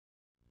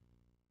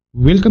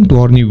Welcome to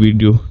our new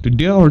video.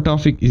 Today our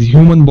topic is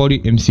human body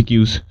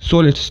MCQs. So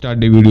let's start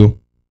the video.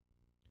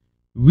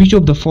 Which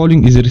of the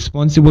following is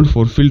responsible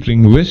for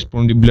filtering waste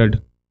from the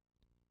blood?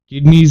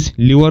 Kidneys,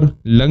 liver,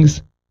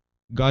 lungs,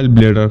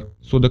 gallbladder.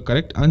 So the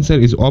correct answer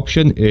is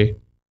option A.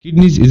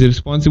 Kidneys is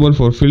responsible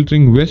for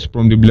filtering waste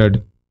from the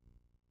blood.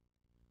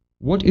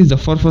 What is the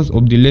purpose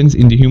of the lens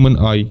in the human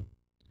eye?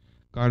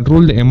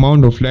 Control the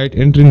amount of light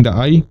entering the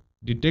eye,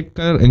 detect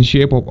color and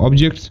shape of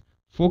objects,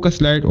 focus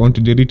light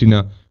onto the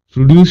retina,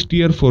 produce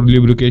tear for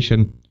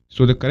lubrication.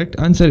 So the correct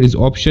answer is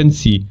option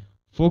C.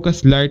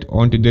 Focus light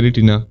onto the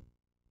retina.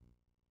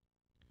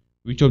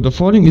 Which of the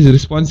following is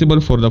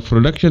responsible for the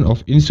production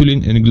of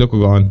insulin and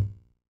glucagon?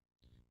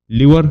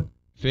 Liver,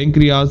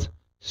 pancreas,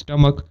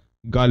 stomach,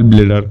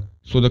 gallbladder.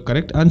 So the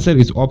correct answer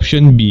is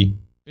option B.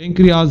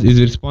 Pancreas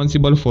is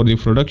responsible for the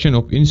production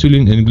of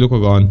insulin and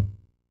glucagon.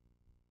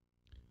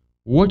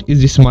 What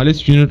is the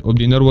smallest unit of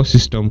the nervous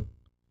system?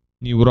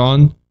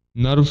 Neuron,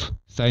 nerve,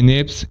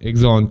 synapse,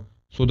 axon.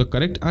 So the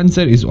correct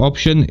answer is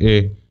option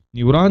A.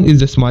 Neuron is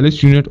the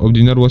smallest unit of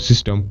the nervous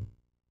system.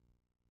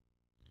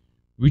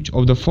 Which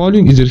of the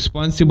following is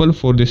responsible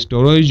for the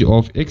storage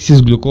of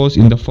excess glucose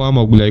in the form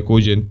of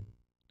glycogen?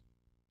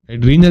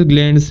 Adrenal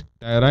glands,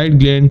 thyroid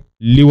gland,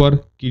 liver,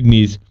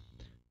 kidneys.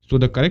 So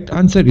the correct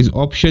answer is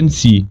option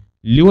C.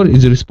 Liver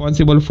is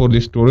responsible for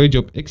the storage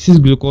of excess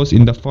glucose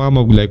in the form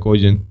of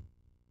glycogen.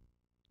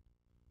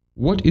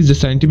 What is the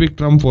scientific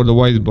term for the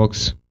voice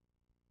box?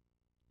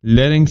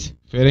 Larynx,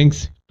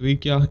 pharynx,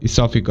 trachea,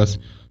 esophagus.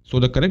 So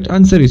the correct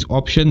answer is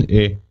option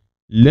A.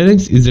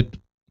 Larynx is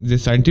the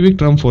scientific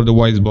term for the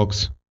voice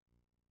box.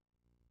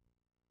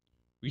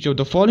 Which of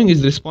the following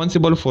is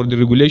responsible for the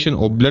regulation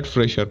of blood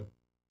pressure?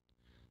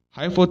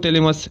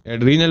 Hypothalamus,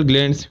 adrenal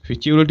glands,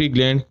 pituitary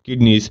gland,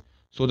 kidneys.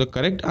 So the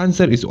correct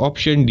answer is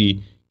option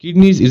D.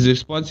 Kidneys is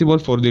responsible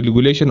for the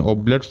regulation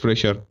of blood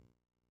pressure.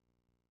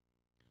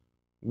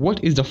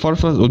 What is the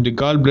purpose of the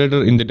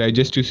gallbladder in the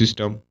digestive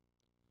system?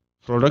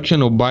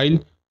 Production of bile,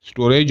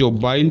 storage of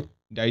bile,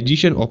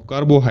 digestion of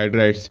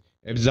carbohydrates,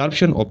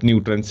 absorption of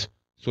nutrients.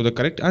 So the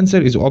correct answer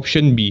is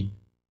option B.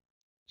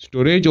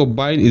 Storage of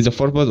bile is the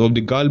purpose of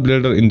the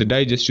gallbladder in the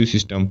digestive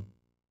system.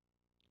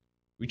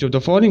 Which of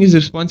the following is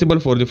responsible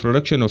for the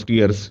production of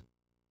tears?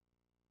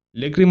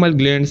 Lacrimal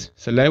glands,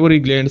 salivary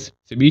glands,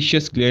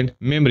 sebaceous gland,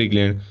 mammary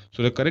gland.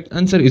 So the correct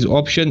answer is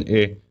option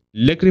A.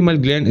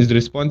 Lacrimal gland is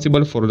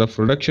responsible for the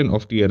production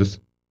of tears.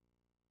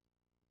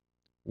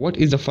 What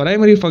is the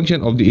primary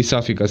function of the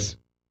esophagus?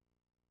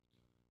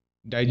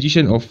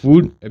 Digestion of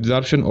food,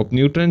 absorption of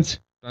nutrients,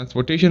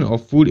 transportation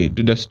of food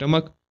into the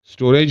stomach,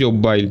 storage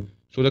of bile.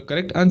 So the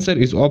correct answer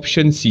is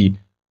option C.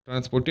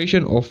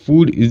 Transportation of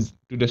food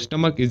to the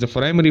stomach is the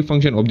primary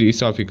function of the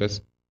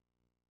esophagus.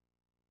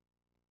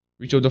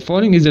 Which of the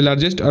following is the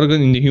largest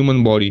organ in the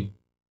human body?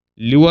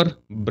 Liver,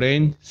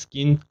 brain,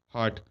 skin,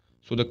 heart.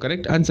 So the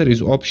correct answer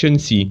is option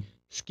C.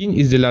 Skin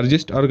is the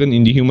largest organ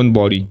in the human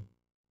body.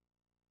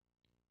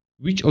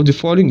 Which of the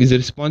following is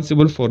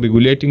responsible for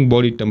regulating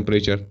body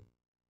temperature?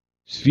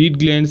 Sweat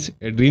glands,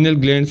 adrenal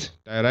glands,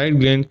 thyroid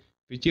gland,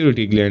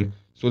 pituitary gland.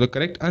 So the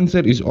correct answer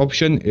is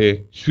option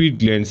A. Sweat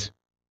glands.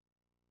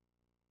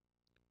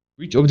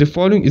 Which of the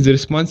following is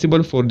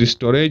responsible for the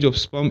storage of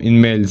sperm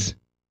in males?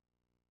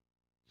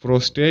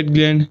 Prostate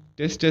gland,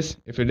 testes,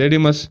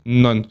 epididymis,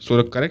 none. So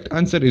the correct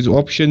answer is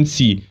option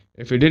C.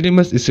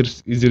 Epididymis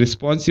is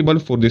responsible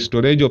for the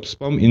storage of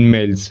sperm in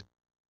males.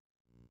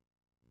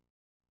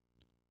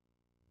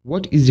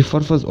 What is the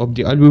purpose of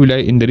the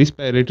alveoli in the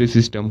respiratory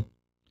system?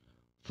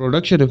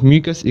 Production of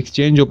mucus,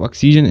 exchange of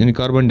oxygen and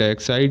carbon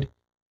dioxide,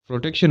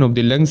 protection of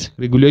the lungs,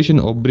 regulation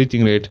of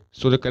breathing rate.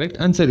 So the correct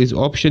answer is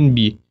option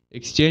B.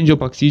 Exchange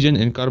of oxygen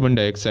and carbon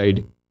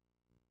dioxide.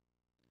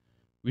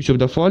 Which of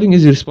the following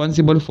is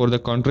responsible for the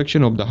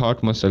contraction of the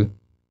heart muscle?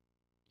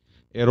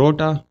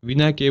 Aorta,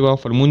 vena cava,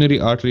 pulmonary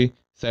artery,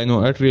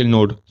 sinoatrial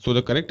node. So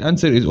the correct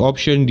answer is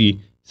option D.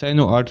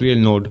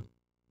 Sinoatrial node.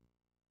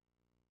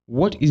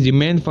 What is the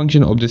main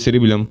function of the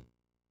cerebellum?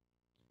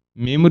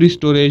 Memory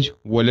storage,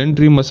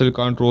 voluntary muscle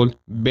control,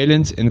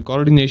 balance and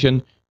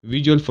coordination,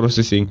 visual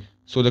processing.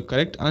 So the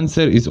correct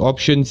answer is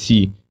option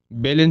C.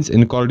 Balance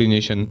and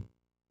coordination.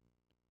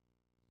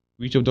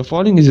 Which of the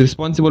following is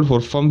responsible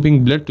for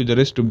pumping blood to the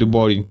rest of the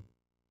body?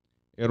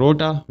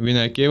 Aorta,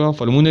 vena cava,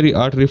 pulmonary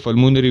artery,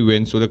 pulmonary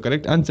vein. So the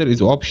correct answer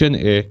is option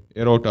A.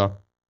 Aorta.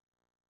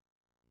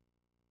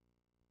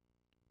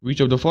 Which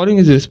of the following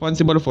is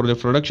responsible for the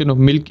production of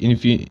milk in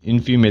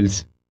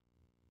females?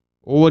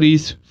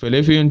 Ovaries,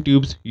 fallopian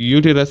tubes,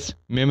 uterus,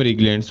 mammary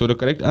glands. So the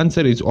correct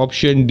answer is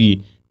option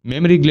D.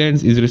 Mammary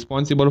glands is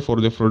responsible for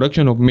the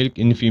production of milk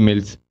in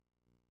females.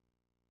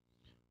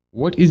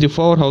 What is the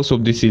powerhouse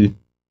of the cell?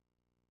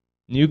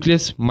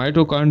 Nucleus,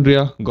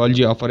 mitochondria,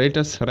 Golgi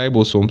apparatus,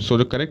 ribosome. So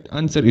the correct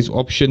answer is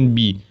option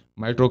B.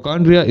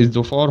 Mitochondria is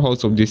the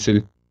powerhouse of the cell.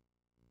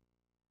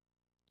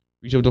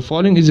 Which of the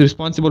following is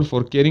responsible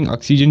for carrying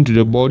oxygen to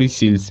the body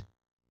cells?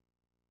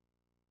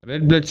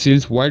 Red blood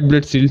cells, white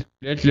blood cells,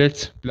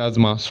 platelets,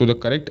 plasma. So the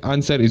correct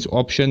answer is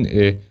option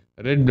A.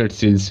 Red blood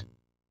cells.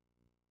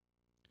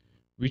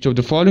 Which of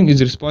the following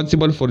is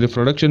responsible for the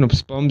production of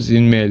sperms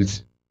in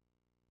males?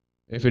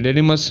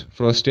 Epididymis,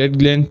 prostate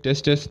gland,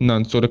 testes,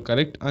 none. So the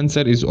correct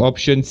answer is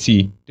option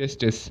C,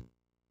 testes.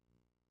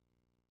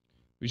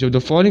 Which of the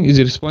following is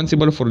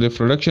responsible for the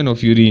production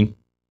of urine?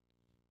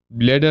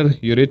 Bladder,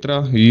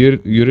 urethra,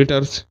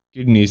 ureters,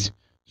 kidneys.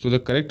 So the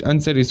correct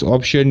answer is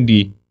option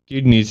D,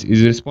 kidneys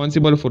is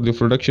responsible for the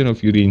production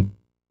of urine.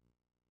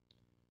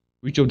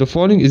 Which of the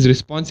following is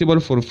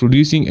responsible for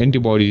producing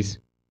antibodies?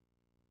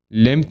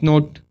 Lymph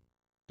node,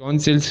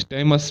 tonsils,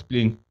 thymus,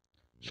 spleen.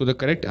 So the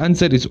correct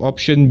answer is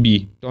option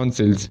B,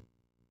 tonsils.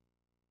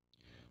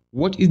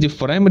 What is the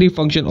primary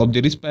function of the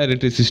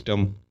respiratory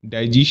system?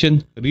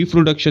 Digestion,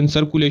 reproduction,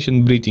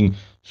 circulation, breathing.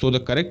 So the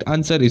correct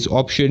answer is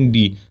option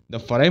D. The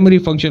primary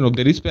function of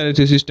the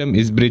respiratory system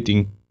is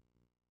breathing.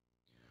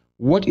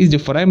 What is the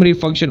primary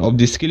function of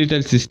the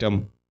skeletal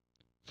system?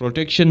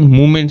 Protection,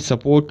 movement,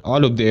 support,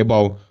 all of the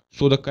above.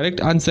 So the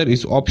correct answer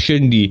is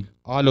option D,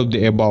 all of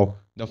the above.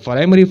 The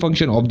primary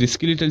function of the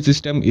skeletal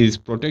system is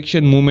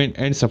protection, movement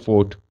and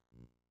support.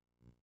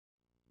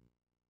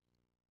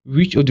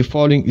 Which of the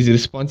following is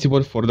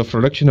responsible for the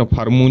production of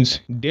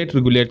hormones that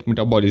regulate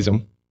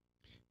metabolism?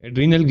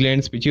 Adrenal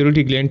glands,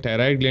 pituitary gland,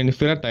 thyroid gland,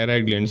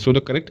 parathyroid gland. So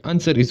the correct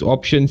answer is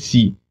option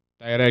C.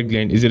 Thyroid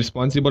gland is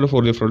responsible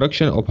for the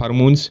production of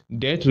hormones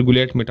that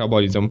regulate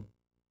metabolism.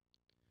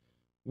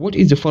 What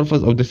is the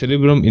purpose of the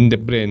cerebrum in the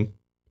brain?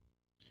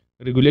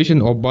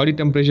 Regulation of body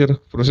temperature,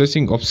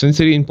 processing of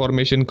sensory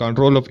information,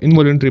 control of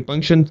involuntary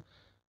functions,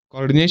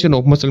 coordination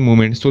of muscle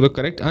movement. So the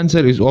correct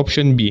answer is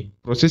option B,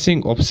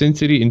 processing of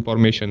sensory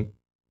information.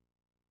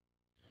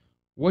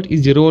 What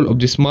is the role of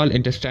the small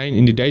intestine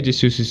in the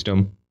digestive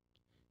system?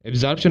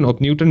 Absorption of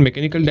nutrient,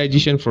 mechanical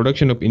digestion,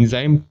 production of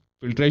enzyme,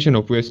 filtration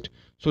of waste.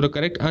 So the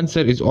correct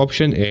answer is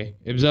option A,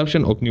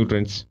 absorption of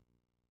nutrients.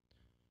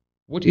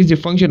 What is the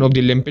function of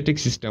the lymphatic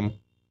system?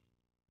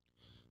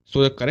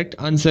 So the correct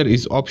answer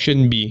is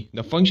option B.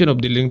 The function of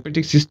the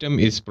lymphatic system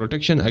is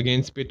protection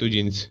against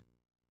pathogens.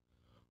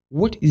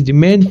 What is the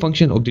main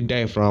function of the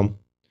diaphragm?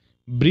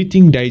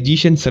 Breathing,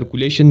 digestion,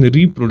 circulation,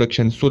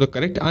 reproduction. So the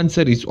correct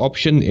answer is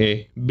option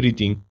A,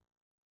 breathing.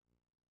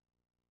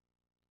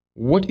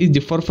 What is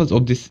the purpose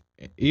of this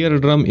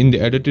eardrum in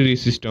the auditory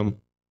system?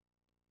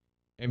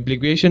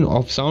 Amplification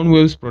of sound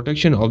waves,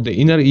 protection of the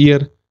inner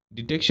ear,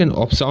 detection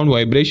of sound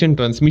vibration,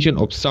 transmission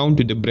of sound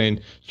to the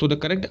brain. So the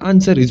correct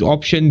answer is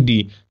option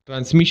D,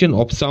 transmission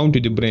of sound to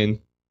the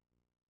brain.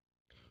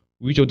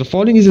 Which of the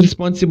following is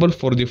responsible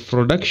for the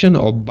production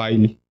of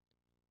bile?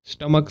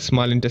 Stomach,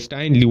 small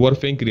intestine, liver,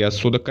 pancreas.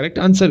 So the correct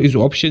answer is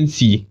option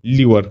C,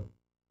 liver.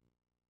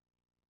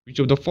 Which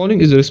of the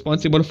following is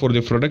responsible for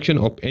the production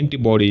of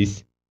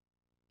antibodies?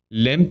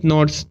 Lymph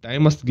nodes,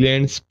 thymus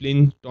gland,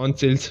 spleen,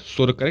 tonsils.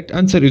 So the correct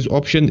answer is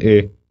option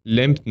A,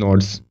 lymph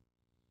nodes.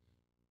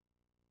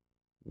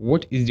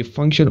 What is the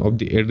function of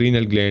the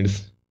adrenal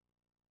glands?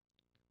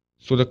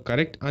 So the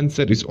correct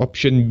answer is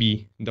option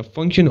B. The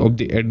function of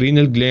the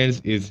adrenal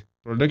glands is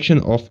production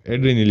of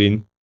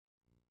adrenaline.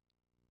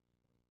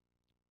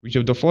 Which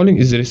of the following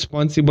is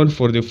responsible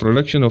for the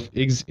production of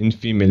eggs in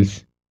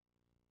females?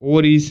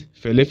 Ovaries,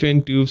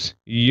 fallopian tubes,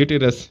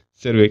 uterus,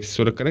 cervix.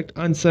 So the correct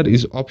answer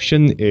is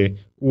option A,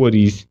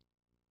 ovaries.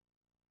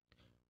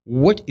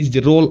 What is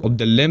the role of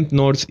the lymph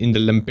nodes in the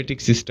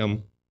lymphatic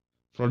system?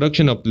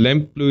 Production of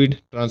lymph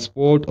fluid,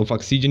 transport of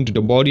oxygen to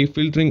the body,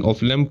 filtering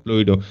of lymph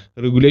fluid,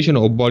 regulation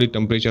of body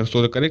temperature.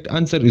 So the correct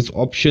answer is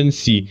option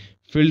C,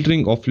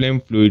 filtering of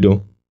lymph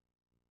fluid.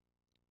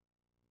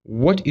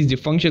 What is the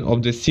function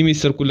of the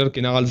semicircular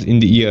canals in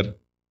the ear?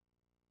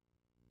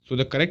 So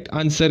the correct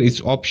answer is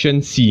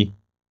option C,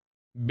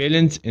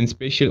 balance and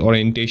spatial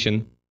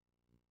orientation.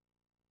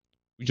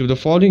 Which of the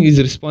following is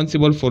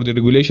responsible for the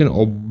regulation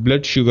of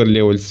blood sugar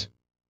levels?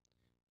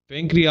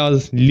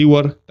 Pancreas,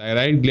 liver,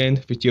 thyroid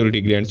gland,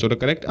 pituitary gland. So the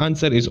correct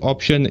answer is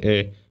option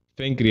A,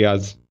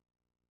 pancreas.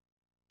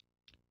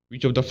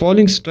 Which of the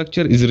following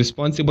structure is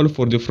responsible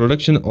for the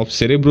production of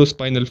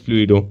cerebrospinal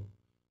fluid?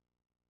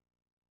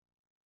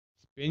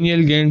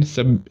 Pineal gland,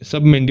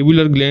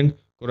 submandibular gland,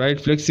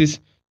 choroid plexus,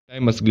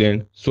 thymus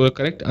gland. So the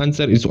correct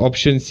answer is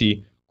option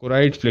C,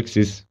 choroid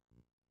plexus.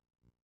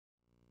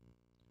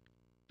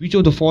 Which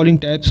of the following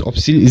types of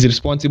cell is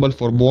responsible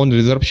for bone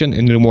resorption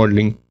and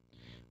remodeling?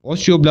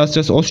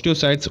 Osteoblastos,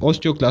 osteocytes,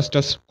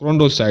 osteoclastos,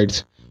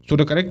 chondrocytes. So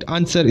the correct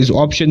answer is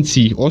option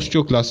C,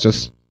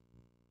 osteoclastos.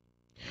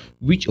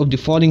 Which of the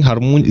following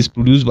hormone is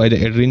produced by the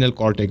adrenal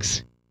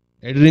cortex?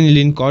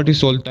 Adrenaline,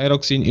 cortisol,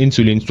 thyroxine,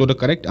 insulin. So the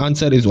correct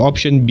answer is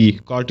option B,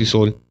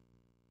 cortisol.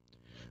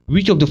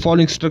 Which of the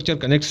following structure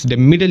connects the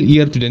middle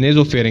ear to the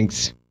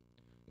nasopharynx?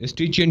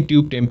 Eustachian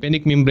tube,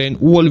 tympanic membrane,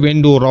 oval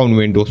window, round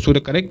window. So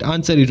the correct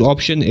answer is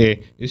option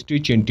A,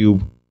 Eustachian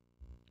tube.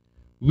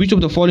 Which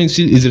of the following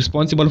cell is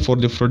responsible for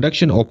the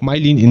production of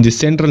myelin in the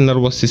central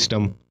nervous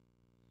system?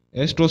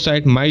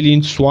 Astrocyte,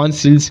 myelin, Schwann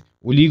cells,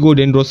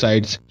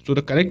 oligodendrocytes. So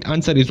the correct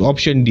answer is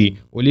option D,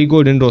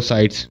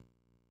 oligodendrocytes.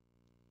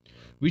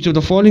 Which of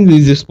the following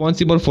is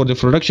responsible for the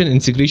production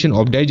and secretion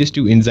of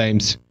digestive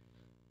enzymes?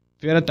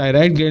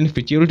 parathyroid gland,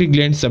 pituitary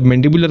gland,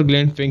 submandibular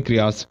gland,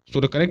 pancreas.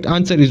 So the correct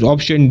answer is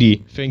option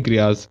D,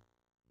 pancreas.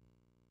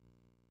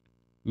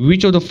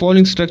 Which of the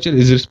following structure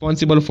is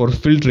responsible for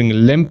filtering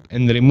lymph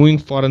and removing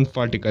foreign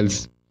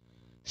particles?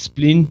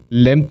 Spleen,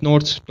 lymph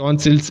nodes,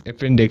 tonsils,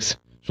 appendix.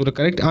 So the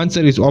correct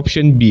answer is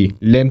option B,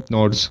 lymph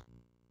nodes.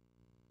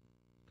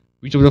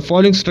 Which of the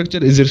following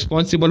structure is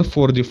responsible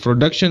for the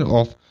production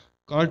of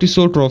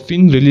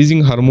corticotropin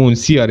releasing hormone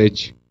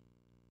CRH?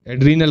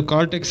 Adrenal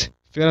cortex,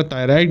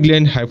 parathyroid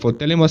gland,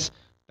 hypothalamus,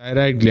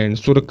 thyroid gland.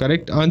 So the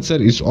correct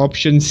answer is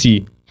option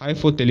C,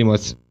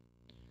 hypothalamus.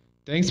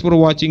 Thanks for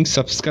watching.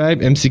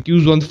 Subscribe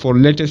MCQ Zone for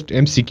latest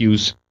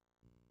MCQs.